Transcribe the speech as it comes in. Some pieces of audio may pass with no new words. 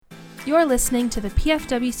You're listening to the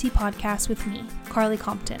PFWC podcast with me, Carly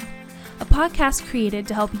Compton, a podcast created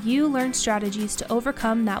to help you learn strategies to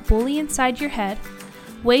overcome that bully inside your head,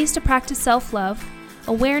 ways to practice self-love,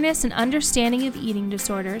 awareness and understanding of eating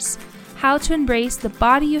disorders, how to embrace the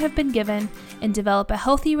body you have been given, and develop a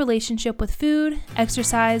healthy relationship with food,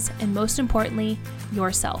 exercise, and most importantly,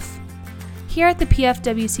 yourself. Here at the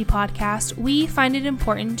PFWC podcast, we find it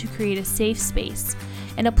important to create a safe space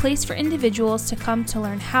and a place for individuals to come to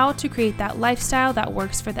learn how to create that lifestyle that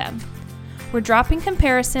works for them. We're dropping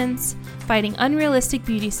comparisons, fighting unrealistic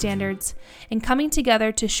beauty standards, and coming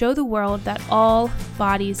together to show the world that all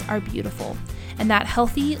bodies are beautiful and that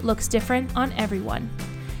healthy looks different on everyone.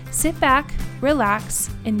 Sit back, relax,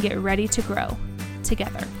 and get ready to grow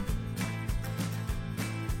together.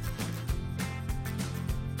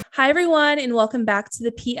 Hi, everyone, and welcome back to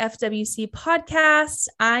the PFWC podcast.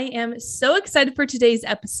 I am so excited for today's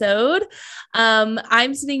episode.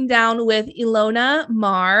 I'm sitting down with Ilona,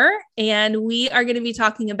 Maher, and we are going to be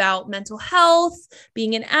talking about mental health,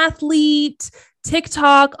 being an athlete,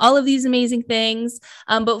 TikTok, all of these amazing things.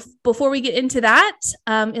 But before we get into that,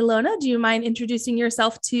 Ilona, do you mind introducing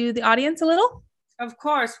yourself to the audience a little? Of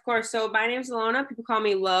course. So my name is Ilona. People call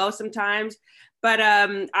me Lo sometimes, but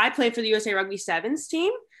I play for the USA Rugby Sevens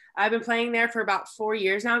team. I've been playing there for about 4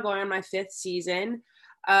 years now, going on my 5th season.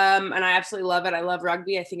 And I absolutely love it. I love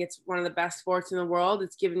rugby. I think it's one of the best sports in the world.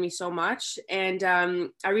 It's given me so much. And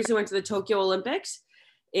I recently went to the Tokyo Olympics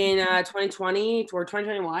in 2020 or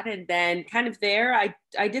 2021. And then kind of there,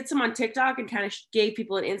 I did some on TikTok and kind of gave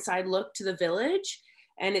people an inside look to the village.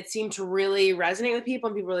 And it seemed to really resonate with people.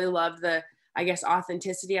 And people really loved the, I guess,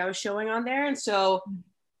 authenticity I was showing on there. And so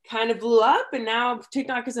kind of blew up, and now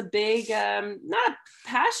TikTok is a big, not a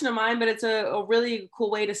passion of mine, but it's a really cool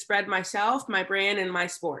way to spread myself, my brand, and my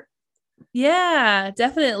sport. Yeah,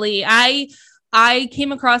 definitely. I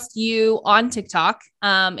came across you on TikTok,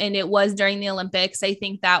 and it was during the Olympics. I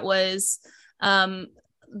think that was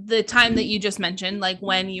the time that you just mentioned, like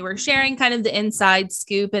when you were sharing kind of the inside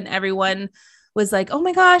scoop, and everyone was like, oh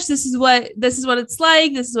my gosh, this is what it's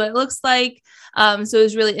like. This is what it looks like. So it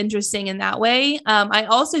was really interesting in that way. I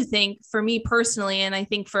also think for me personally, and I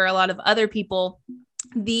think for a lot of other people,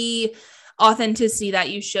 the authenticity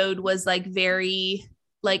that you showed was like very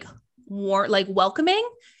like more like welcoming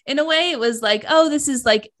in a way. It was like, oh, this is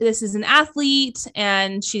an athlete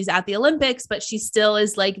and she's at the Olympics, but she still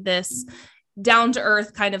is like this down to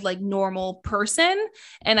earth kind of like normal person.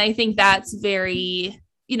 And I think that's very,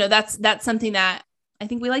 that's something that I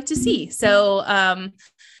think we like to see. So,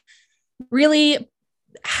 really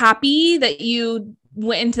happy that you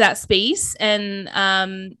went into that space and,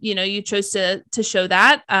 you chose to show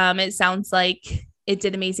that. It sounds like it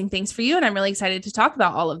did amazing things for you, and I'm really excited to talk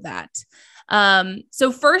about all of that.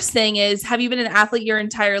 So first thing is, have you been an athlete your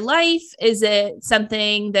entire life? Is it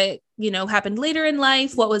something that, happened later in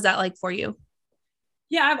life? What was that like for you?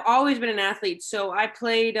 Yeah, I've always been an athlete. So I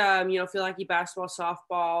played, field hockey, basketball,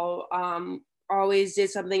 softball, always did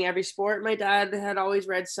something every sport. My dad had always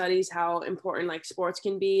read studies how important like sports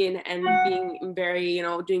can be, and being very,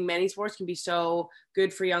 doing many sports can be so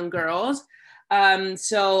good for young girls.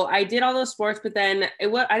 So I did all those sports, but then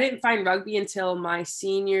I didn't find rugby until my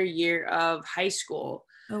senior year of high school.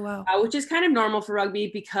 Oh, wow. Which is kind of normal for rugby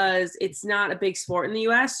because it's not a big sport in the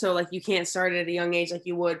US. So like you can't start at a young age like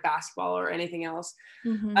you would basketball or anything else.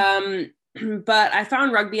 Mm-hmm. But I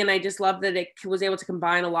found rugby, and I just loved that it was able to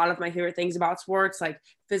combine a lot of my favorite things about sports, like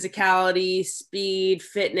physicality, speed,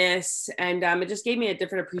 fitness, and it just gave me a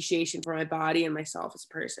different appreciation for my body and myself as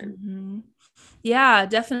a person. Mm-hmm. Yeah,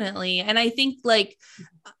 definitely. And I think like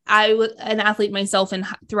I was an athlete myself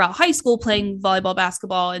throughout high school, playing volleyball,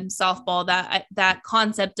 basketball, and softball. That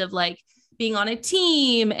concept of like being on a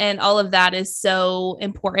team and all of that is so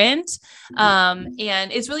important. And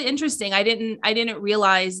it's really interesting. I didn't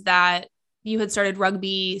realize that you had started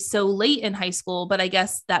rugby so late in high school, but I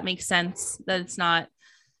guess that makes sense that it's not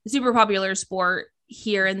a super popular sport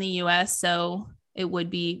here in the US. So it would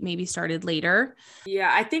be maybe started later. Yeah.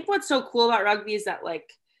 I think what's so cool about rugby is that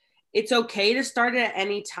like, it's okay to start it at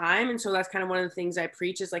any time. And so that's kind of one of the things I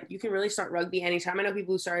preach is like, you can really start rugby anytime. I know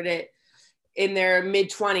people who started it in their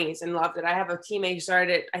mid-20s and loved it. I have a teammate who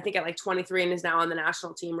started it, I think at like 23 and is now on the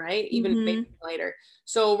national team, right? Even maybe later.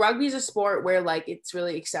 So rugby is a sport where like it's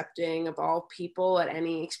really accepting of all people at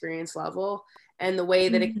any experience level. And the way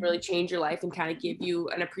that it can really change your life and kind of give you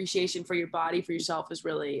an appreciation for your body, for yourself is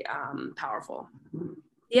really powerful.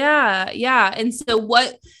 Yeah. And so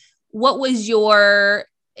what was your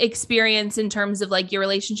experience in terms of like your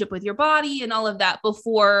relationship with your body and all of that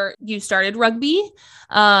before you started rugby?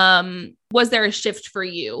 Was there a shift for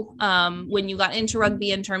you when you got into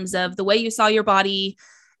rugby in terms of the way you saw your body,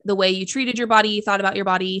 the way you treated your body, thought about your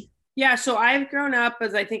body? Yeah, so I've grown up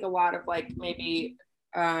as I think a lot of like maybe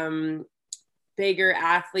bigger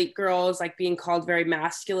athlete girls, like being called very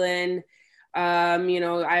masculine. I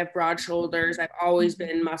have broad shoulders. I've always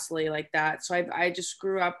been muscly like that. So I just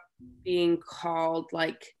grew up being called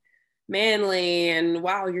like manly and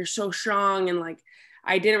wow, you're so strong. And like,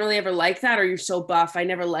 I didn't really ever like that, or you're so buff. I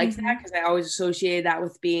never liked that because I always associated that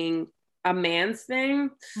with being a man's thing.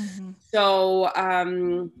 So, I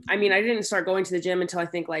didn't start going to the gym until I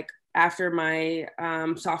think like after my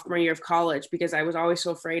sophomore year of college, because I was always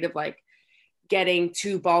so afraid of like getting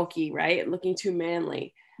too bulky, right? Looking too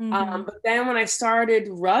manly. But then when I started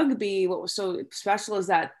rugby, what was so special is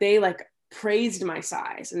that they like praised my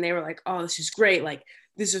size and they were like, oh, this is great. Like,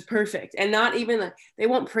 this is perfect. And not even like, they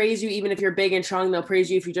won't praise you even if you're big and strong. They'll praise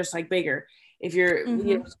you if you're just like bigger. If you're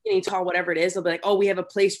skinny, tall, whatever it is, they'll be like, oh, we have a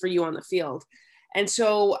place for you on the field. And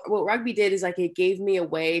so what rugby did is like, it gave me a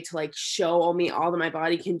way to like show me all that my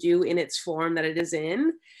body can do in its form that it is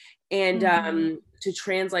in. And to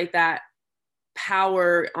translate that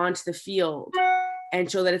power onto the field and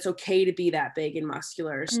show that it's okay to be that big and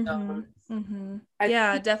muscular. So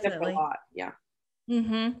yeah, definitely. A lot. Yeah.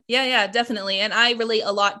 Yeah, definitely. And I relate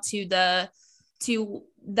a lot to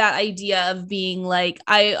that idea of being like,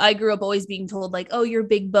 I grew up always being told like, oh, you're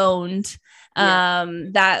big boned,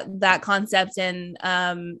 that concept. And,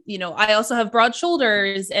 I also have broad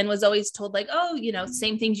shoulders and was always told like, oh,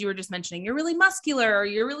 same things you were just mentioning, you're really muscular, or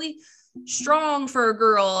you're really strong for a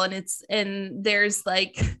girl. And there's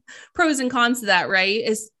like pros and cons to that, right?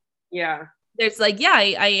 There's like, yeah,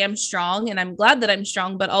 I am strong and I'm glad that I'm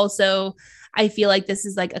strong, but also I feel like this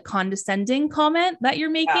is like a condescending comment that you're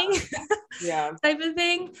making, type of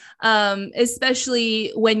thing.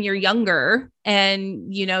 Especially when you're younger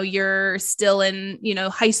and, you're still in,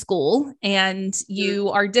 high school and you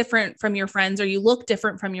are different from your friends, or you look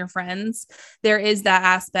different from your friends. There is that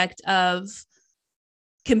aspect of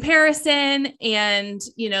comparison. And,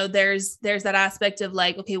 there's that aspect of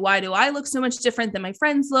like, okay, why do I look so much different than my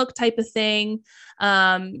friends look, type of thing.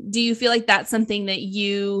 Do you feel like that's something that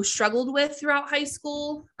you struggled with throughout high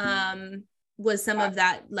school? Was some of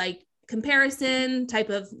that like comparison, type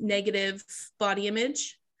of negative body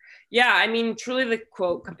image? Yeah. I mean, truly the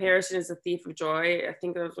quote, comparison is a thief of joy. I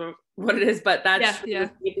think that's what it is, but that's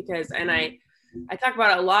because, and I talk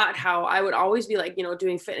about it a lot, how I would always be like,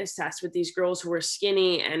 doing fitness tests with these girls who were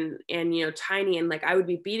skinny and tiny, and like I would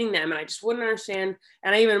be beating them and I just wouldn't understand.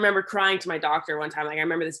 And I even remember crying to my doctor one time. Like I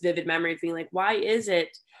remember this vivid memory of being like, why is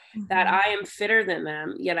it that I am fitter than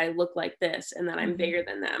them, yet I look like this, and that I'm bigger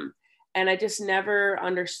than them? And I just never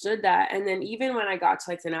understood that. And then even when I got to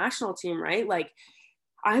like the national team, right? Like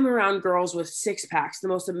I'm around girls with six packs, the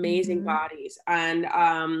most amazing bodies. And,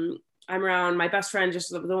 I'm around my best friend,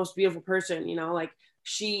 just the most beautiful person, like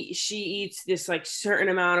she eats this like certain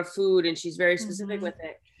amount of food and she's very specific with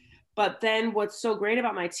it. But then what's so great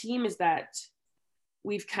about my team is that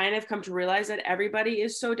we've kind of come to realize that everybody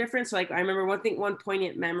is so different. So like, I remember one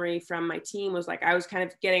poignant memory from my team was like, I was kind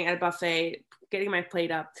of getting at a buffet, getting my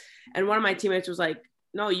plate up. And one of my teammates was like,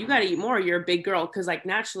 no, you got to eat more. You're a big girl. Cause like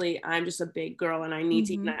naturally I'm just a big girl and I need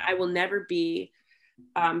to eat. And I will never be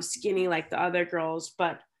skinny like the other girls,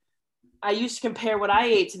 but I used to compare what I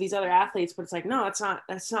ate to these other athletes, but it's like, no, that's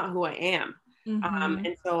not who I am.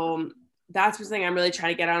 And so that's the thing I'm really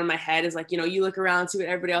trying to get out of my head is like, you look around, see what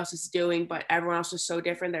everybody else is doing, but everyone else is so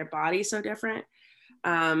different. Their body's so different.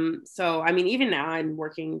 So, I mean, even now I'm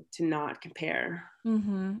working to not compare.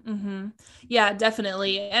 Yeah,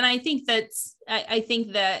 definitely. And I think that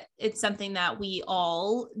it's something that we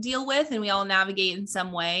all deal with and we all navigate in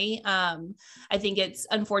some way. I think it's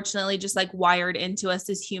unfortunately just like wired into us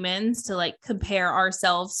as humans to like compare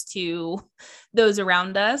ourselves to those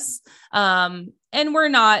around us. And we're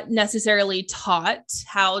not necessarily taught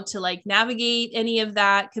how to like navigate any of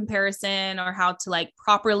that comparison or how to like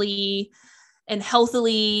properly and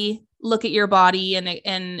healthily look at your body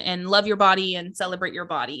and love your body and celebrate your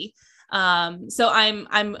body. So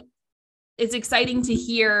it's exciting to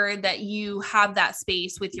hear that you have that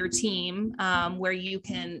space with your team, where you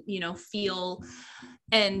can, feel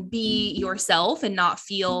and be yourself and not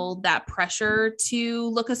feel that pressure to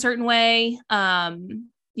look a certain way.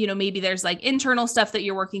 Maybe there's like internal stuff that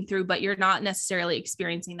you're working through, but you're not necessarily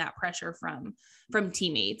experiencing that pressure from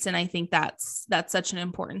teammates. And I think that's such an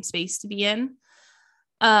important space to be in.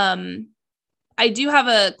 I do have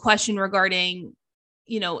a question regarding,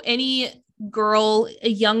 any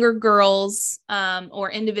younger girls,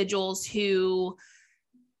 or individuals who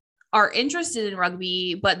are interested in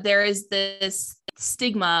rugby, but there is this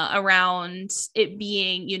stigma around it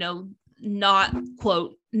being, not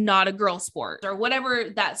quote, not a girl sport, or whatever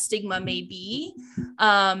that stigma may be.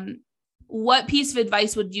 What piece of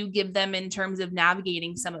advice would you give them in terms of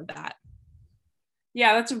navigating some of that?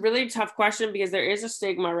 Yeah, that's a really tough question because there is a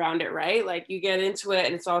stigma around it, right? Like you get into it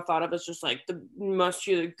and it's all thought of as just like the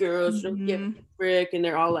muscular girls don't give a frick and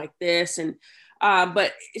they're all like this. And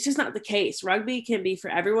but it's just not the case. Rugby can be for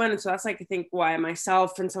everyone. And so that's like, I think why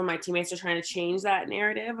myself and some of my teammates are trying to change that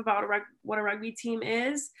narrative about what a rugby team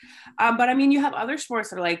is. But I mean, you have other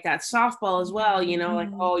sports that are like that, softball as well, like,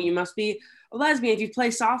 oh, you must be a lesbian if you play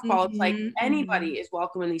softball. It's like anybody is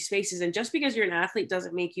welcome in these spaces. And just because you're an athlete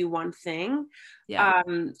doesn't make you one thing. Yeah.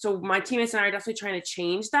 So my teammates and I are definitely trying to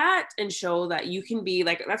change that and show that you can be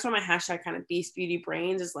like, that's why my hashtag kind of beast beauty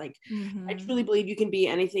brains is like, I truly believe you can be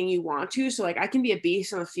anything you want to. So like I can be a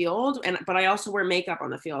beast on the field but I also wear makeup on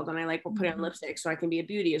the field and I like will put on lipstick so I can be a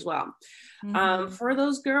beauty as well. For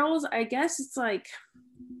those girls, I guess it's like,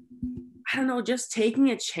 I don't know, just taking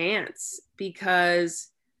a chance because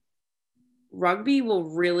rugby will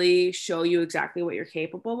really show you exactly what you're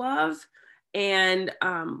capable of. And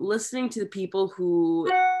listening to the people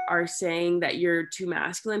who are saying that you're too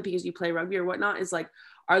masculine because you play rugby or whatnot is like,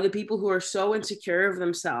 are the people who are so insecure of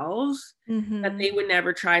themselves that they would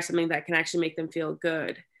never try something that can actually make them feel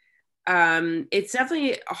good. It's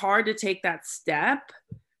definitely hard to take that step.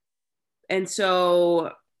 And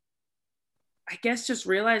so I guess just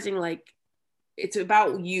realizing like, it's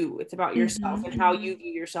about you, it's about yourself and how you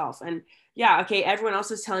view yourself. And yeah, okay, everyone else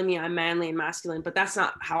is telling me I'm manly and masculine, but that's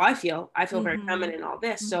not how I feel. I feel very feminine and all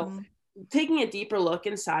this. So taking a deeper look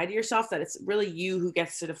inside yourself, that it's really you who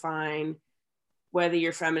gets to define whether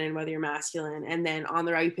you're feminine, whether you're masculine. And then on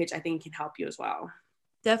the rugby pitch, I think it can help you as well.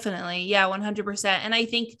 Definitely. Yeah, 100%. And I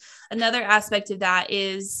think another aspect of that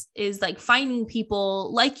is like finding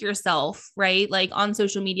people like yourself, right? Like on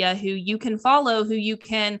social media who you can follow, who you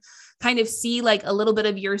can kind of see like a little bit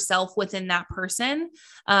of yourself within that person.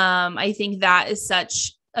 I think that is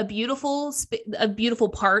such a beautiful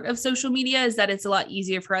part of social media, is that it's a lot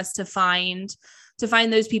easier for us to find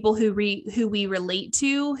those people who we relate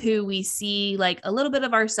to, who we see like a little bit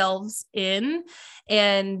of ourselves in,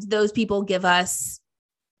 and those people give us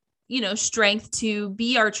strength to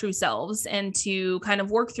be our true selves and to kind of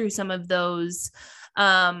work through some of those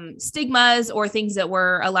stigmas or things that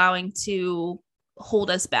we're allowing to hold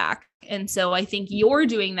us back. And so I think you're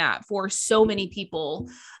doing that for so many people,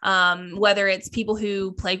 whether it's people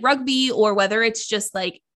who play rugby or whether it's just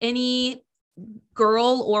like any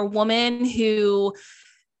girl or woman who,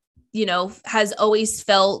 has always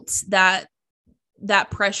felt that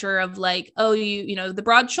pressure of like, oh, the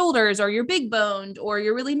broad shoulders, or you're big boned, or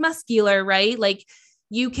you're really muscular, right? Like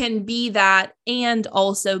you can be that and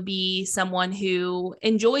also be someone who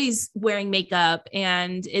enjoys wearing makeup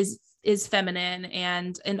and is feminine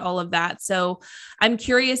and all of that. So I'm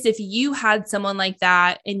curious if you had someone like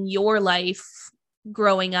that in your life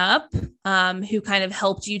growing up, who kind of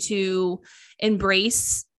helped you to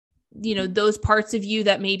embrace, those parts of you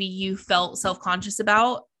that maybe you felt self-conscious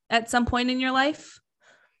about at some point in your life?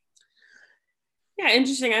 Yeah,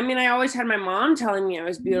 interesting. I mean, I always had my mom telling me I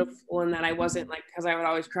was beautiful and that I wasn't, like, because I would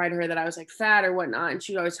always cry to her that I was like fat or whatnot. And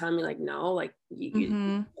she'd always tell me like, no, like, like,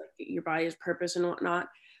 your body has purpose and whatnot.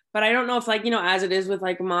 But I don't know if like, as it is with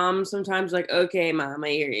like mom, sometimes like, okay, mom, I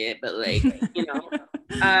hear you. But like,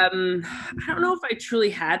 I don't know if I truly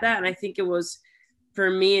had that. And I think it was, for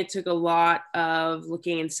me, it took a lot of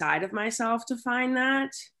looking inside of myself to find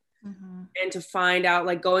that. And to find out,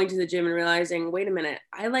 like going to the gym and realizing, wait a minute,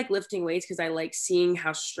 I like lifting weights because I like seeing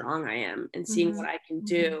how strong I am and seeing what I can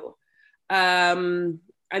do. I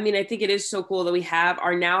mean, I think it is so cool that we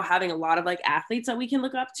are now having a lot of like athletes that we can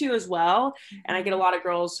look up to as well. And I get a lot of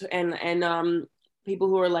girls and people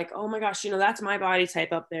who are like, oh my gosh, that's my body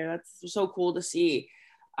type up there. That's so cool to see.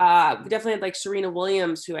 We definitely had like Serena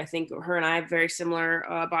Williams, who I think her and I have very similar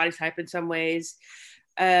body type in some ways,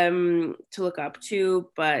 to look up to.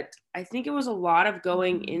 But I think it was a lot of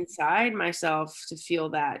going inside myself to feel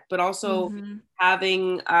that, but also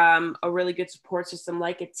having a really good support system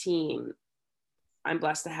like a team I'm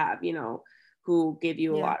blessed to have, who give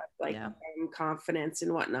you a lot of like confidence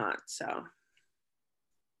and whatnot. So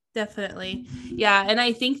definitely. Yeah. And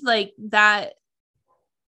I think like that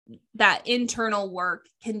that internal work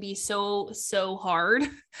can be so hard.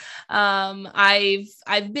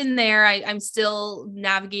 I've been there. I'm still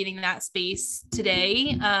navigating that space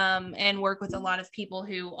today, and work with a lot of people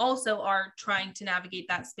who also are trying to navigate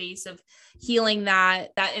that space of healing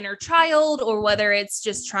that inner child, or whether it's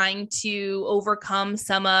just trying to overcome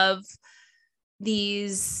some of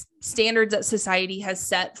these standards that society has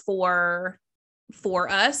set for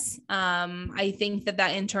us. I think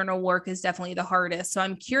that internal work is definitely the hardest. So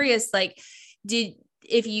I'm curious, like,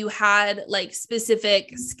 if you had like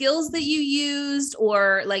specific skills that you used,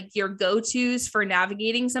 or like your go-tos for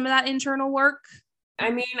navigating some of that internal work? I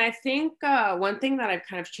mean, I think one thing that I've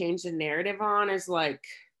kind of changed the narrative on is like,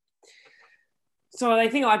 so I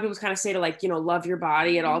think a lot of people kind of say to like, love your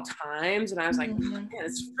body at all times. And I was like, man,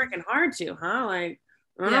 it's freaking hard to, huh? Like,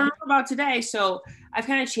 I don't know about today. So I've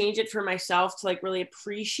kind of changed it for myself to like really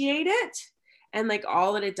appreciate it and like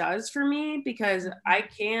all that it does for me, because I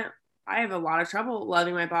have a lot of trouble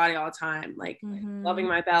loving my body all the time, like loving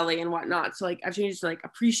my belly and whatnot. So like I've changed to like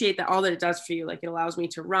appreciate that all that it does for you. Like it allows me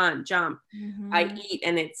to run, jump, I eat,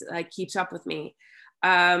 and it's like keeps up with me.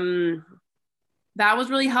 That was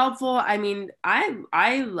really helpful. I mean,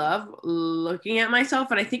 I love looking at myself,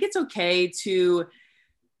 but I think it's okay to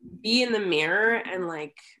be in the mirror and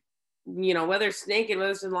like, whether it's naked, whether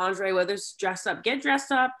it's in lingerie, whether it's dressed up, get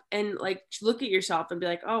dressed up and like look at yourself and be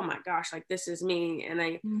like, oh my gosh, like this is me. And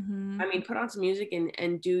I mean, put on some music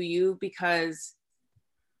and do you, because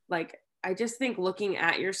like, I just think looking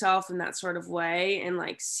at yourself in that sort of way and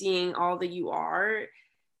like seeing all that you are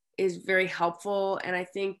is very helpful. And I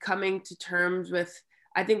think coming to terms with,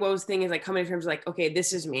 I think what was the thing is like coming to terms with like, okay,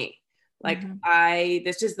 this is me. Like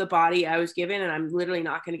this is the body I was given, and I'm literally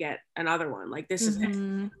not going to get another one. Like this is it.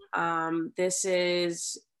 This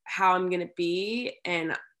is how I'm going to be.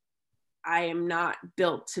 And I am not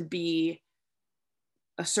built to be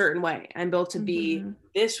a certain way. I'm built to be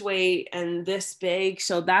this weight and this big.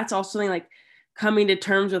 So that's also something like coming to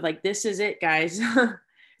terms with like, this is it, guys. The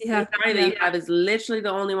body that you have is literally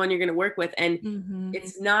the only one you're going to work with. And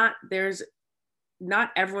it's not,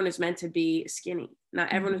 not everyone is meant to be skinny.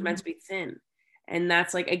 Not everyone is meant to be thin. And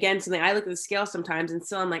that's like, again, something I look at the scale sometimes and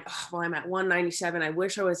still I'm like, oh, well, I'm at 197. I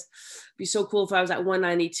wish be so cool if I was at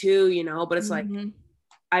 192, but it's like,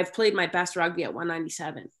 I've played my best rugby at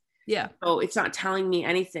 197. Yeah. So it's not telling me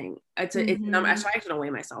anything. It's a number. So I don't weigh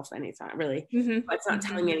myself anytime really, but it's not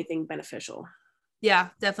telling me anything beneficial. Yeah,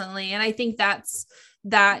 definitely. And I think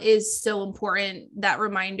that is so important. That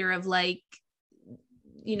reminder of like,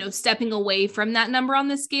 stepping away from that number on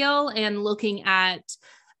the scale and looking at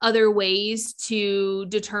other ways to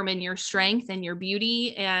determine your strength and your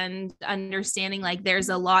beauty, and understanding like there's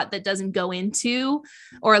a lot that doesn't go into,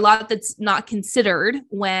 or a lot that's not considered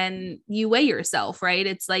when you weigh yourself, right?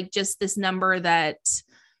 It's like just this number that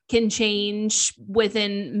can change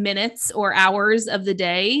within minutes or hours of the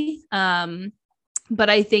day. But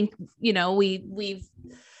I think, we've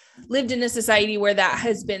lived in a society where that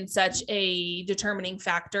has been such a determining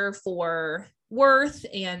factor for worth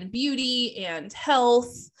and beauty and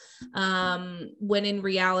health. When in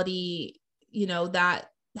reality, that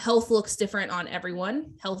health looks different on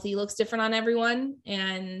everyone. Healthy looks different on everyone.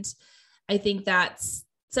 And I think that's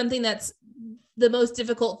something that's the most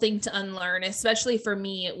difficult thing to unlearn, especially for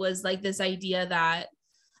me. It was like this idea that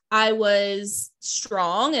I was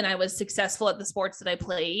strong and I was successful at the sports that I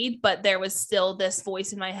played, but there was still this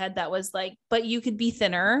voice in my head that was like, but you could be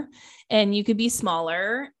thinner and you could be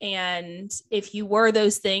smaller. And if you were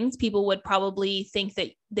those things, people would probably think that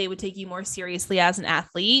they would take you more seriously as an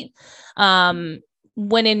athlete. When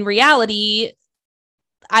in reality,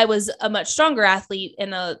 I was a much stronger athlete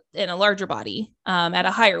in a larger body, at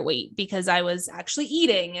a higher weight, because I was actually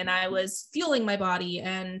eating and I was fueling my body.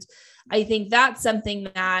 And I think that's something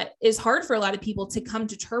that is hard for a lot of people to come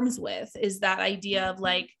to terms with, is that idea of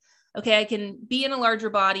like, okay, I can be in a larger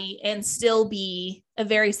body and still be a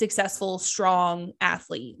very successful, strong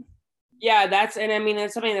athlete. Yeah, and I mean,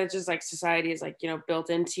 it's something that's just like society is like, built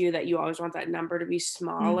into you, that you always want that number to be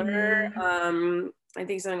smaller. I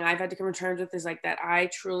think something I've had to come to terms with is like that I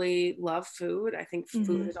truly love food. I think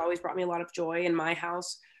food has always brought me a lot of joy. In my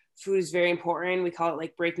house, food is very important. We call it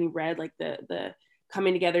like breaking bread, like the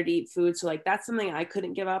coming together to eat food. So like, that's something I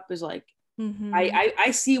couldn't give up, is like,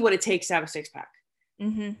 I see what it takes to have a six pack,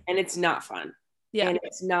 and it's not fun. Yeah. And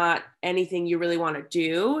it's not anything you really want to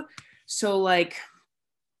do. So like,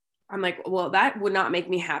 I'm like, well, that would not make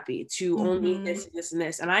me happy to only eat this, this, and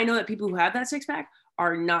this. And I know that people who have that six pack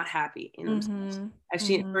are not happy in themselves. I've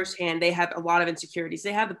seen it firsthand. They have a lot of insecurities.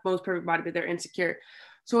 They have the most perfect body, but they're insecure.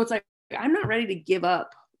 So it's like, I'm not ready to give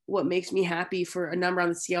up what makes me happy for a number on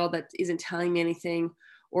the scale that isn't telling me anything,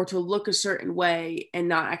 or to look a certain way and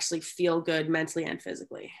not actually feel good mentally and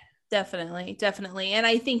physically. Definitely. Definitely. And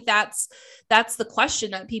I think that's the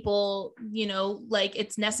question that people, you know, like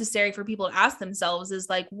it's necessary for people to ask themselves is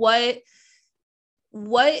like, what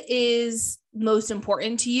is most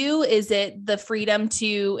important to you? Is it the freedom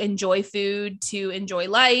to enjoy food, to enjoy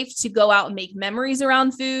life, to go out and make memories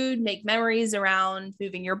around food, make memories around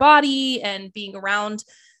moving your body and being around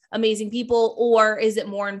amazing people? Or is it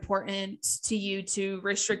more important to you to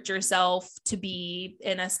restrict yourself to be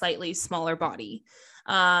in a slightly smaller body?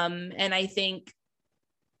 And I think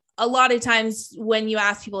a lot of times when you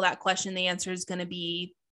ask people that question, the answer is going to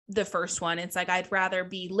be the first one. It's like, I'd rather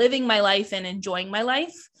be living my life and enjoying my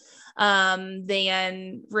life,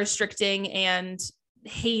 than restricting and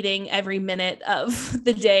hating every minute of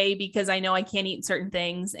the day because I know I can't eat certain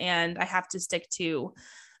things and I have to stick to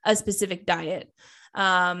a specific diet.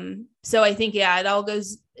 So I think, yeah, it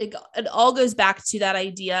all goes back to that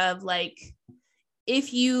idea of like,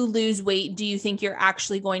 if you lose weight, do you think you're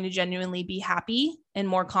actually going to genuinely be happy and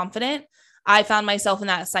more confident? I found myself in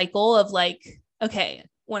that cycle of like, okay,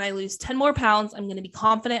 when I lose 10 more pounds, I'm going to be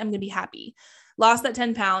confident. I'm going to be happy. Lost that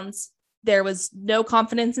 10 pounds. There was no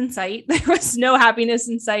confidence in sight. There was no happiness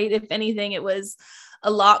in sight. If anything, it was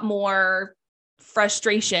a lot more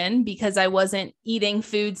frustration because I wasn't eating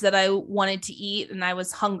foods that I wanted to eat and I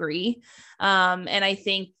was hungry. And I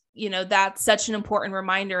think, you know, that's such an important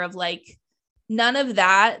reminder of like, none of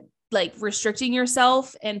that, like restricting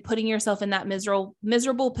yourself and putting yourself in that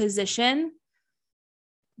miserable position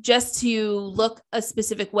just to look a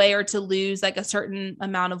specific way or to lose like a certain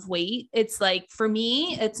amount of weight. It's like, for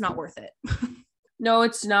me, it's not worth it. No,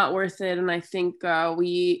 it's not worth it. And I think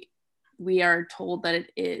we are told that it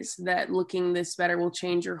is, that looking this better will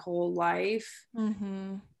change your whole life.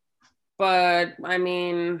 Mm-hmm. But I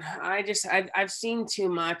mean, I've seen too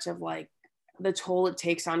much of like the toll it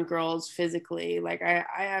takes on girls physically. Like I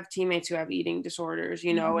have teammates who have eating disorders,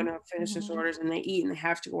 you know, Mm-hmm. and fitness disorders, and they eat and they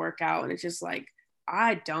have to work out. And it's just like,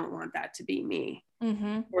 I don't want that to be me.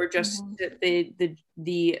 Mm-hmm. Or just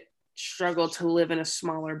the struggle to live in a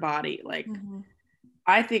smaller body. Like,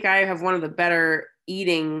 I think I have one of the better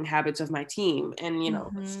eating habits of my team, and you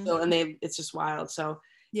know, so it's just wild. So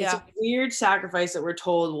it's a weird sacrifice that we're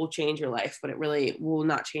told will change your life, but it really will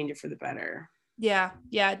not change it for the better. Yeah,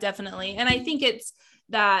 definitely. And I think it's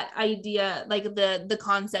that idea, like the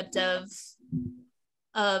concept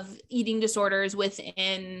of eating disorders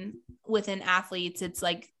within athletes. It's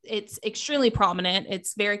like, it's extremely prominent.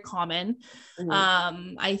 It's very common.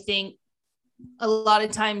 I think a lot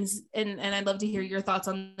of times, and I'd love to hear your thoughts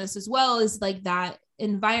on this as well, is like that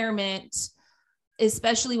environment,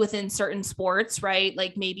 especially within certain sports, right?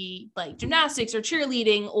 Like maybe like gymnastics or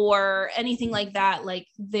cheerleading or anything like that. Like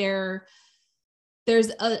there's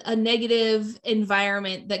a negative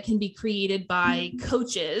environment that can be created by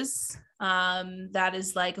coaches, that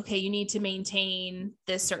is like, okay, you need to maintain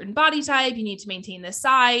this certain body type, you need to maintain this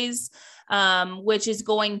size, which is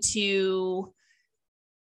going to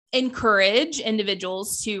encourage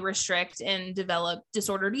individuals to restrict and develop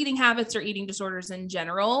disordered eating habits or eating disorders in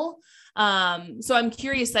general. So I'm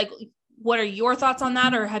curious, like, what are your thoughts on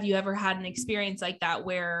that? Or have you ever had an experience like that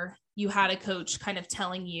where you had a coach kind of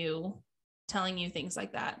telling you things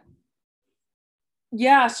like that?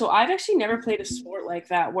 Yeah, so I've actually never played a sport like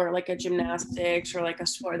that, where like a gymnastics or like a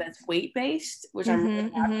sport that's weight based, which I'm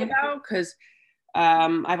really happy about, because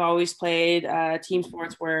I've always played team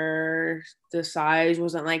sports where the size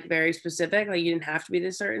wasn't like very specific, like you didn't have to be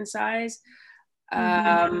this certain size.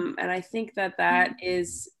 And I think that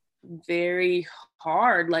is very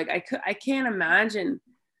hard. Like I can't imagine,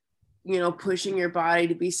 you know, pushing your body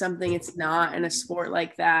to be something it's not in a sport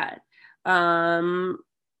like that.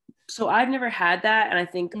 So I've never had that, and I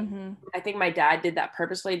think my dad did that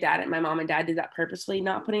purposely. My mom and dad did that purposely,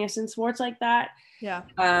 not putting us in sports like that. Yeah.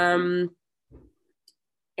 And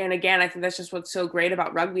again, I think that's just what's so great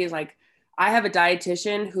about rugby is like, I have a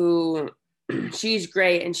dietitian who she's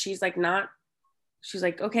great, and she's like,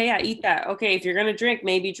 okay, yeah, eat that. Okay, if you're gonna drink,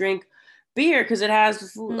 maybe drink beer because it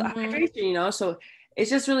has hydration, you know. So it's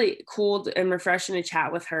just really cool and refreshing to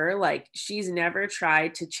chat with her. Like, she's never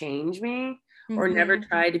tried to change me or never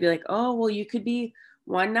tried to be like, oh, well, you could be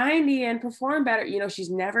 190 and perform better. You know, she's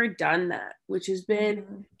never done that, which has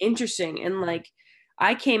been interesting. And like,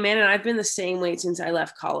 I came in and I've been the same weight since I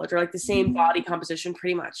left college, or like the same body composition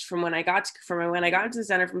pretty much from when I got into the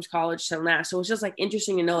center from college till now. So it's just like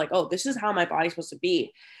interesting to know, like, oh, this is how my body's supposed to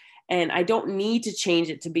be. And I don't need to change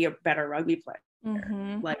it to be a better rugby player.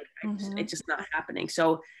 Like, it's just not happening.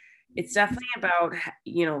 So it's definitely about,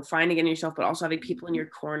 you know, finding it in yourself, but also having people in your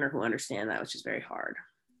corner who understand that, which is very hard.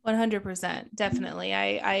 100%. Definitely.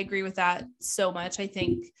 I agree with that so much. I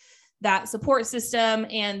think that support system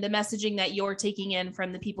and the messaging that you're taking in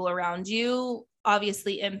from the people around you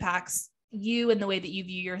obviously impacts you and the way that you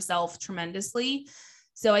view yourself tremendously.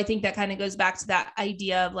 So I think that kind of goes back to that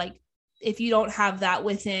idea of like, if you don't have that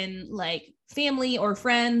within like family or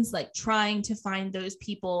friends, like trying to find those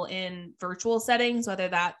people in virtual settings, whether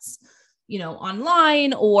that's, you know,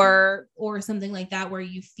 online or something like that, where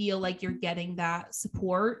you feel like you're getting that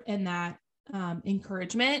support and that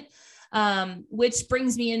encouragement. Which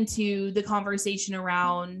brings me into the conversation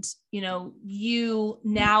around, you know, you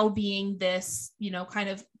now being this, you know, kind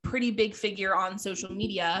of pretty big figure on social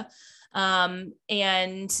media.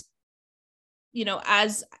 And, you know,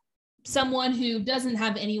 as someone who doesn't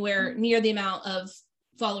have anywhere near the amount of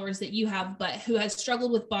followers that you have, but who has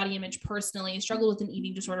struggled with body image personally, struggled with an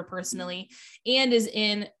eating disorder personally, and is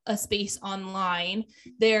in a space online,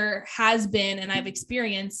 there has been, and I've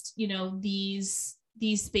experienced, you know, these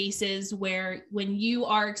spaces where when you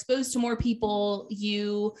are exposed to more people,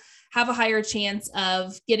 you have a higher chance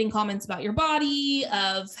of getting comments about your body,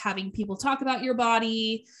 of having people talk about your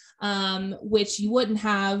body, which you wouldn't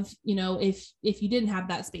have, you know, if you didn't have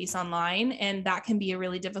that space online. And that can be a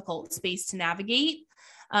really difficult space to navigate.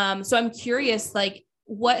 So I'm curious, like,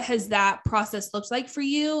 what has that process looked like for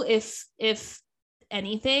you, if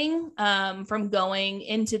anything, from going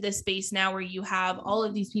into this space now where you have all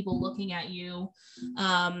of these people looking at you,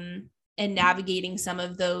 and navigating some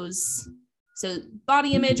of those, so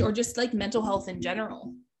body image or just like mental health in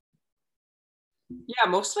general? Yeah,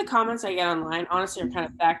 most of the comments I get online, honestly, are kind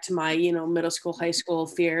of back to my, you know, middle school, high school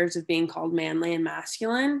fears of being called manly and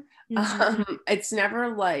masculine. Mm-hmm. It's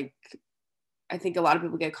never like, I think a lot of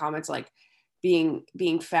people get comments like being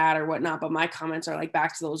fat or whatnot, but my comments are like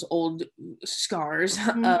back to those old scars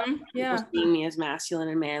of people seeing me as masculine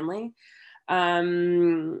and manly.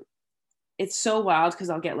 It's so wild because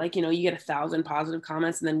I'll get like, you know, you get 1,000 positive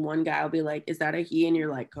comments and then one guy will be like, is that a he? And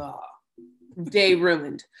you're like, oh, day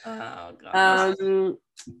ruined. Oh gosh.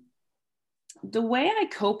 The way I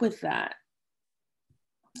cope with that,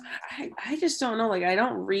 I just don't know. Like, I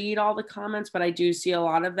don't read all the comments, but I do see a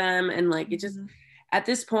lot of them. And like, it just, at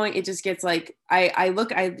this point, it just gets like, I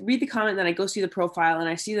read the comment, then I go see the profile and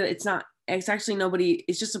I see that it's actually nobody,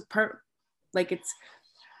 it's just like it's,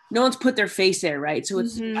 no one's put their face there, right? So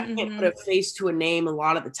it's, I can't put a face to a name a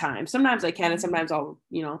lot of the time. Sometimes I can, and sometimes I'll,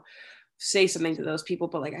 you know, say something to those people,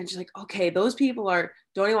 but like, I'm just like, okay, those people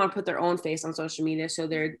don't even want to put their own face on social media. So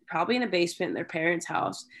they're probably in a basement in their parents'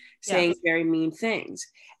 house saying very mean things.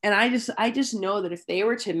 And I just know that if they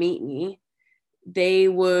were to meet me, they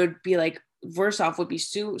would be like, first off, would be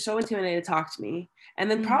so intimidated to talk to me.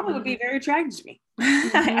 And then probably would be very attracted to me.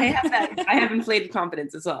 I have inflated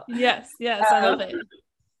confidence as well. Yes. I love it.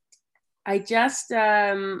 I just,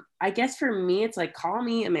 I guess for me, it's like, call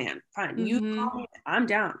me a man. Fine. You call me, I'm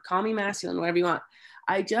down. Call me masculine, whatever you want.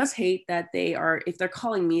 I just hate that if they're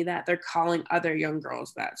calling me that, they're calling other young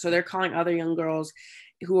girls that. So they're calling other young girls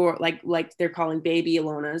who are like they're calling baby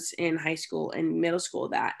Ilonas in high school and middle school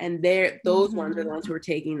that. And those ones are the ones who are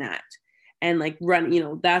taking that and like run, you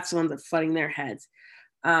know, that's the ones that are flooding their heads.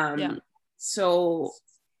 So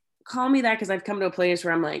call me that, because I've come to a place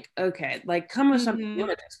where I'm like, okay, like come with something new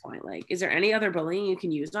at this point. Like, is there any other bullying you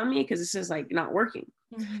can use on me? Because this is like not working.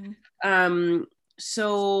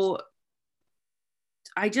 So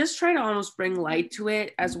I just try to almost bring light to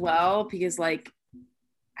it as well, because like,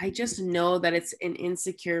 I just know that it's an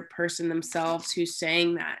insecure person themselves who's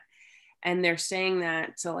saying that, and they're saying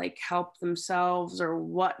that to like help themselves or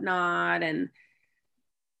whatnot. And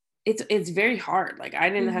it's very hard. Like, I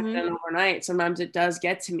didn't have it done overnight. Sometimes it does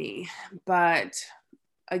get to me, but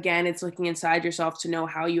again, it's looking inside yourself to know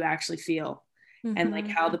how you actually feel, and like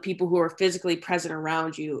how the people who are physically present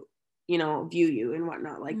around you, you know, view you and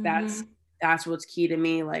whatnot. Like that's what's key to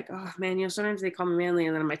me. Like, oh man, you know, sometimes they call me manly,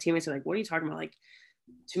 and then my teammates are like, what are you talking about? Like,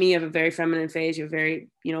 to me, you have a very feminine face. You have very,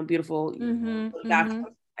 you know, beautiful. That's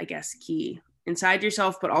I guess key inside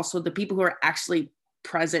yourself, but also the people who are actually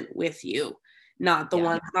present with you. Not the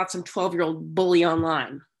one, not some 12-year-old bully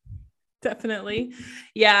online. Definitely.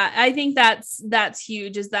 Yeah. I think that's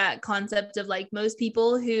huge, is that concept of like, most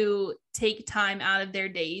people who take time out of their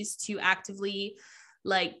days to actively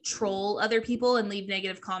like troll other people and leave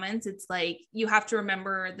negative comments. It's like, you have to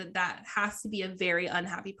remember that has to be a very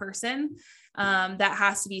unhappy person. That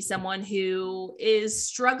has to be someone who is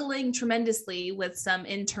struggling tremendously with some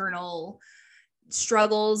internal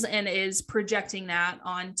struggles and is projecting that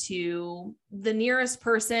onto the nearest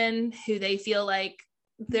person who they feel like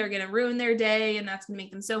they're going to ruin their day and that's going to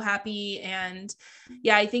make them so happy. And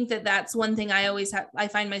yeah, I think that that's one thing I always have, I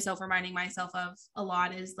find myself reminding myself of a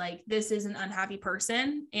lot is like, this is an unhappy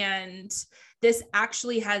person. And this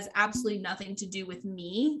actually has absolutely nothing to do with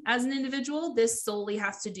me as an individual. This solely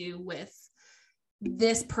has to do with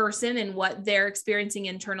this person and what they're experiencing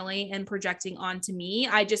internally and projecting onto me.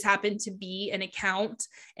 I just happen to be an account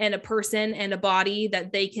and a person and a body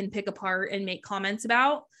that they can pick apart and make comments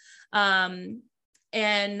about.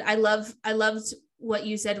 And I loved what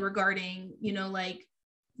you said regarding, you know, like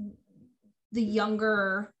the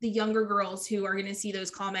younger girls who are going to see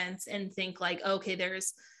those comments and think like, okay,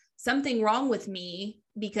 there's something wrong with me,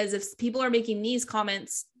 because if people are making these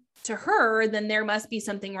comments to her, then there must be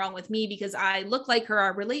something wrong with me because I look like her, I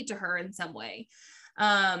relate to her in some way.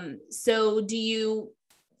 So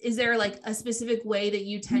is there like a specific way that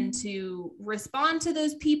you tend to respond to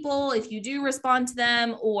those people, if you do respond to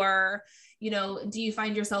them, or, you know, do you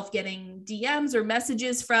find yourself getting DMs or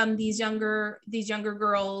messages from these younger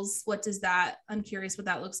girls? I'm curious what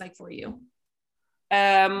that looks like for you.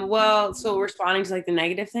 Well, so responding to like the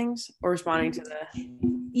negative things or responding to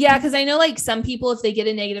yeah, because I know like some people, if they get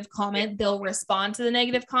a negative comment, they'll respond to the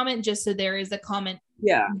negative comment just so there is a comment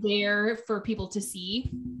there for people to see.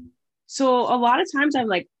 So a lot of times I'm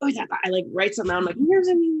like, oh yeah, I like write something out. I'm like, here's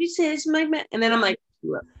a new decision, like, and then I'm like,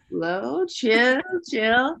 low, chill.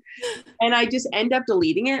 And I just end up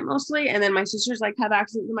deleting it mostly. And then my sisters like have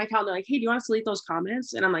access to my account. They're like, hey, do you want to delete those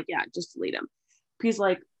comments? And I'm like, yeah, just delete them. Because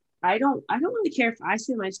like, I don't really care if I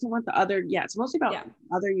see them. I just don't want the other, it's mostly about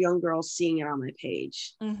other young girls seeing it on my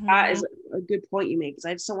page. Mm-hmm. That is a good point you make, because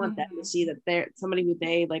I just don't want them to see that they're somebody who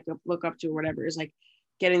they like look up to or whatever is like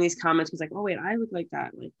getting these comments because like, oh wait, I look like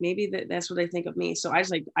that. Like maybe that's what they think of me. So I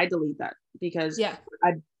just like, I delete that because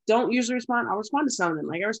I don't usually respond. I'll respond to some of them.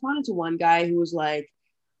 Like I responded to one guy who was like,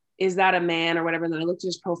 is that a man or whatever? And then I looked at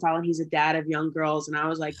his profile and he's a dad of young girls. And I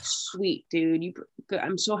was like, sweet dude,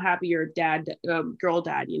 I'm so happy you're a dad, girl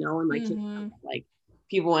dad, you know? And like, like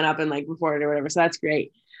people went up and like reported or whatever. So that's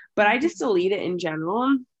great. But I just delete it in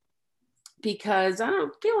general because I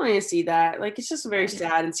don't want to see that. Like, it's just very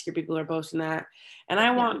sad and scary people are posting that. And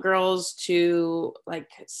I want girls to like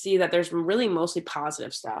see that there's really mostly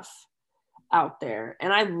positive stuff out there.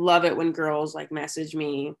 And I love it when girls like message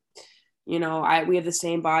me, you know, we have the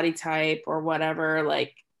same body type or whatever.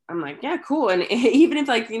 Like, I'm like, yeah, cool. And even if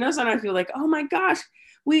like, you know, sometimes I feel like, oh my gosh,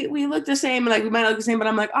 we look the same, like we might look the same, but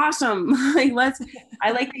I'm like, awesome. Like,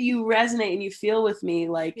 I like that you resonate and you feel with me.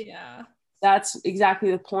 Like, that's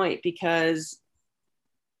exactly the point, because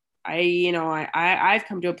I've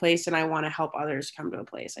come to a place and I want to help others come to a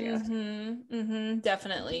place, I guess.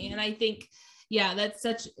 Definitely. And I think, that's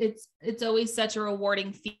it's always such a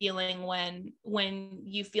rewarding feeling when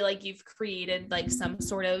you feel like you've created like some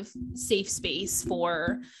sort of safe space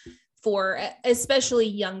for especially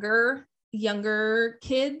younger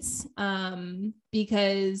kids.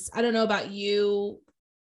 Because I don't know about you,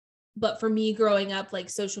 but for me growing up, like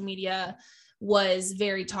social media was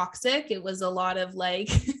very toxic. It was a lot of like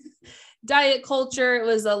diet culture. It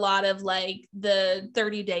was a lot of like the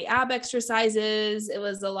 30-day ab exercises. It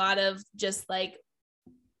was a lot of just like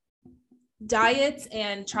diets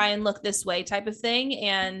and try and look this way type of thing.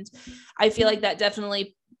 And I feel like that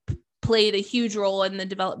definitely played a huge role in the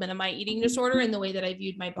development of my eating disorder and the way that I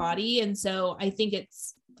viewed my body. And so I think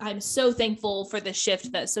I'm so thankful for the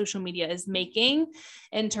shift that social media is making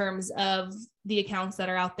in terms of the accounts that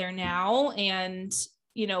are out there now, and,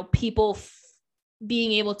 you know, people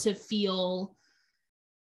being able to feel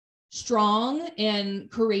strong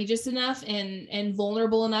and courageous enough and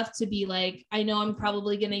vulnerable enough to be like, I know I'm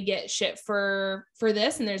probably going to get shit for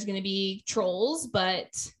this, and there's going to be trolls, but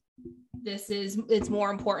it's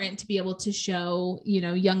more important to be able to show, you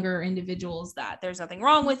know, younger individuals that there's nothing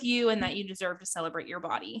wrong with you and that you deserve to celebrate your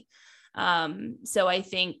body. So I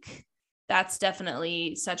think that's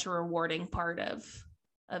definitely such a rewarding part of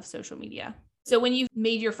social media. So when you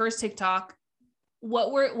made your first TikTok,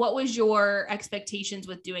 what was your expectations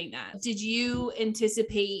with doing that? Did you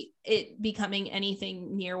anticipate it becoming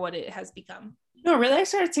anything near what it has become? No, really. I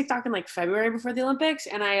started TikTok in like February before the Olympics,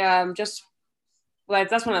 and I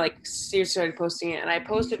that's when I like seriously started posting it. And I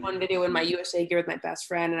posted one video in my USA gear with my best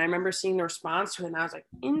friend, and I remember seeing the response to it, and I was like,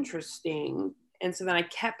 interesting. And so then I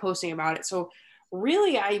kept posting about it. So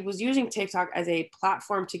really, I was using TikTok as a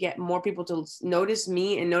platform to get more people to notice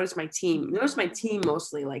me and notice my team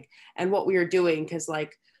mostly, like, and what we were doing. Cause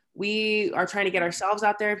like, we are trying to get ourselves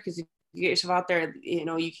out there, because if you get yourself out there, you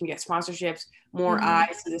know, you can get sponsorships, more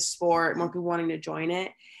eyes to the sport, more people wanting to join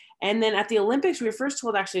it. And then at the Olympics, we were first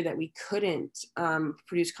told actually that we couldn't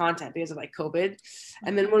produce content because of like COVID.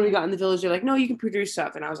 And then when we got in the village, they're like, no, you can produce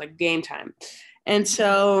stuff. And I was like, game time. And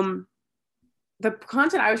so the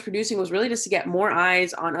content I was producing was really just to get more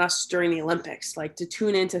eyes on us during the Olympics, like to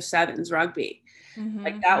tune into sevens rugby.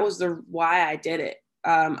 Like that was the why I did it.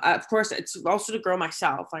 Of course, it's also to grow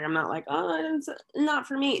myself. Like I'm not like, oh, it's not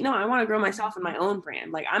for me. No, I want to grow myself in my own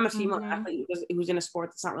brand. Like I'm a female athlete who's in a sport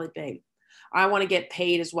that's not really big. I want to get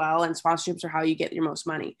paid as well, and sponsorships are how you get your most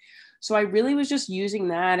money. So I really was just using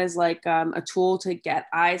that as like a tool to get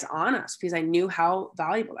eyes on us because I knew how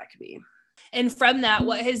valuable that could be. And from that,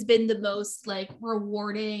 what has been the most like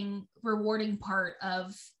rewarding part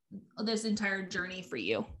of this entire journey for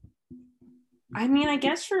you? I mean, I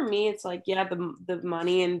guess for me, it's like, yeah, the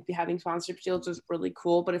money and having sponsorship deals was really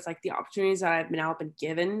cool, but it's like the opportunities that I've now been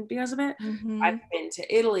given because of it. I've been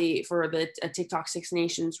to Italy for a TikTok Six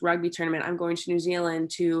Nations rugby tournament. I'm going to New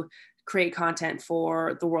Zealand to create content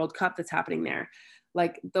for the World Cup that's happening there.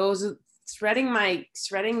 Like those spreading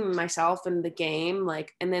myself in the game,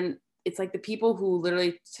 like, and then it's like the people who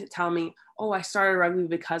literally tell me, oh, I started rugby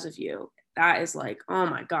because of you. That is like, oh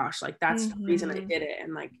my gosh, like that's the reason I did it.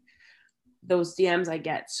 And like, those DMs I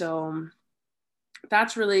get. So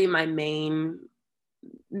that's really my main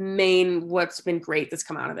what's been great that's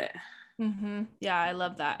come out of it. Yeah, I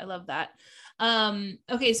love that.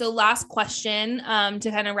 Okay, so last question to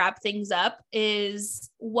kind of wrap things up is,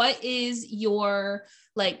 what is your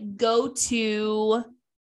like go-to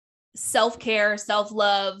self-care,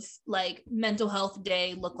 self-love, like mental health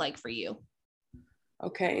day look like for you?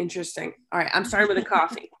 Okay, interesting. All right, I'm starting with a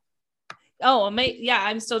coffee. Oh, yeah,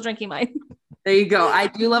 I'm still drinking mine. There you go. I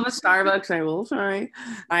do love a Starbucks. I will try.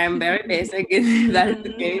 I am very basic if that is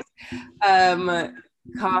the case.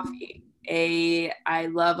 Coffee. I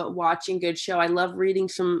love watching good show. I love reading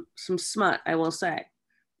some smut, I will say.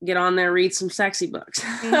 Get on there, read some sexy books.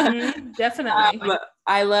 Definitely.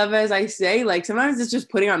 I love, as I say, like sometimes it's just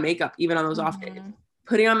putting on makeup, even on those off days.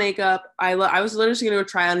 Putting on makeup. I was literally going to go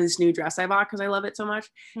try on this new dress I bought because I love it so much.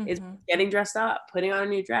 It's getting dressed up, putting on a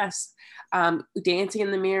new dress, dancing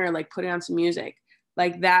in the mirror, like putting on some music.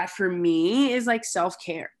 Like that for me is like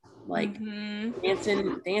self-care, like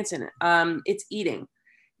dancing. It's eating.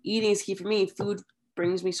 Eating is key for me. Food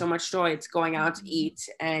brings me so much joy. It's going out to eat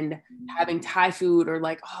and having Thai food, or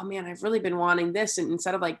like, oh man, I've really been wanting this. And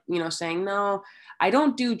instead of like, saying no, I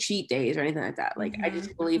don't do cheat days or anything like that. Like I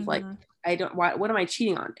just believe like, I don't, what am I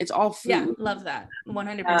cheating on? It's all food. Yeah, love that.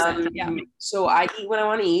 100%. Yeah. So I eat when I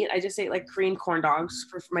want to eat. I just ate like Korean corn dogs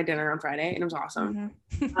for my dinner on Friday, and it was awesome.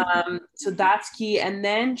 So that's key. And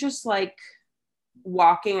then just like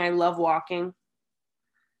walking. I love walking.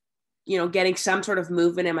 Getting some sort of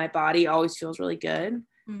movement in my body always feels really good.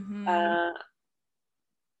 And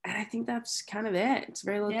I think that's kind of it. It's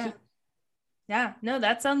very low key. Yeah, no,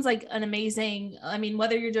 that sounds like an amazing, I mean,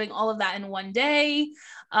 whether you're doing all of that in one day,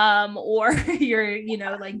 or you're,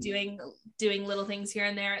 like doing little things here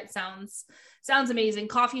and there, it sounds amazing.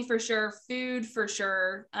 Coffee for sure. Food for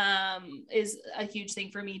sure, is a huge thing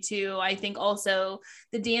for me too. I think also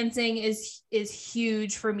the dancing is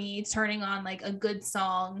huge for me. Turning on like a good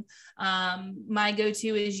song. My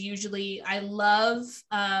go-to is usually, I love,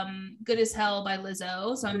 Good as Hell by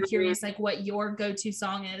Lizzo. So I'm curious, like what your go-to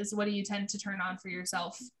song is. What do you tend to turn on for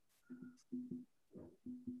yourself?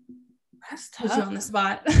 That's tough. Put you on the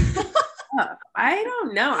spot. I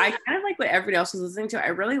don't know. I kind of like what everybody else is listening to. I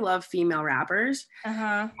really love female rappers.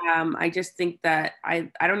 I just think that I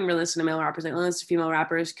don't really listen to male rappers. I only listen to female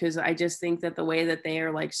rappers because I just think that the way that they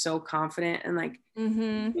are like so confident and like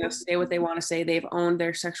say what they want to say. They've owned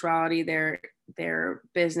their sexuality, their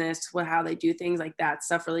business, how they do things, like that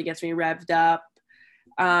stuff really gets me revved up.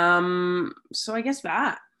 So I guess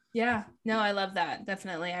that. Yeah, no, I love that.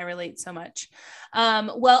 Definitely. I relate so much.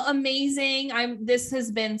 Well, amazing. This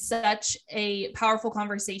has been such a powerful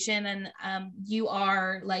conversation, and you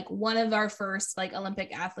are like one of our first like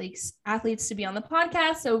Olympic athletes to be on the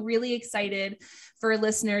podcast. So really excited for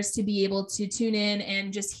listeners to be able to tune in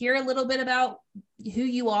and just hear a little bit about who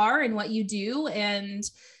you are and what you do, and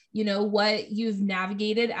what you've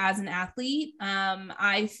navigated as an athlete.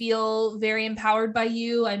 I feel very empowered by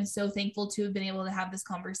you. I'm so thankful to have been able to have this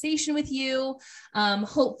conversation with you.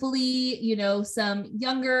 Hopefully, some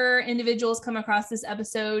younger individuals come across this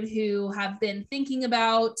episode who have been thinking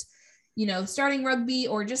about, starting rugby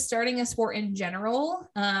or just starting a sport in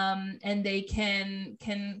general. And they can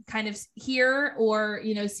kind of hear or,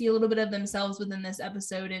 see a little bit of themselves within this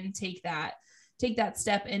episode and take that take that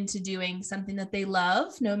step into doing something that they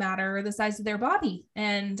love, no matter the size of their body.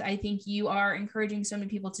 And I think you are encouraging so many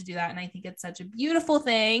people to do that. And I think it's such a beautiful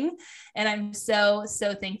thing. And I'm so,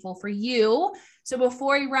 so thankful for you. So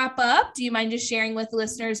before we wrap up, do you mind just sharing with the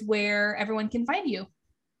listeners where everyone can find you?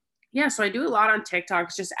 Yeah, so I do a lot on TikTok.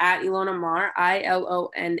 It's just at Ilona Maher,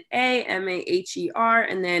 ILONA MAHER,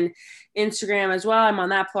 and then Instagram as well. I'm on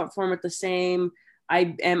that platform with the same.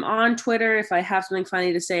 I am on Twitter if I have something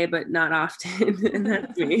funny to say, but not often. And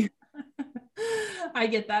that's me. I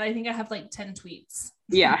get that. I think I have like 10 tweets.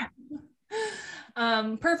 Yeah.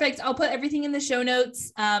 Perfect. I'll put everything in the show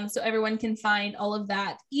notes so everyone can find all of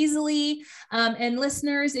that easily. And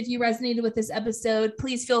listeners, if you resonated with this episode,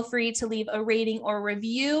 please feel free to leave a rating or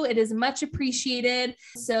review. It is much appreciated.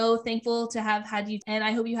 So thankful to have had you, and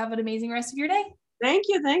I hope you have an amazing rest of your day. Thank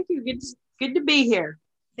you. Thank you. Good to be here.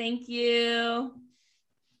 Thank you.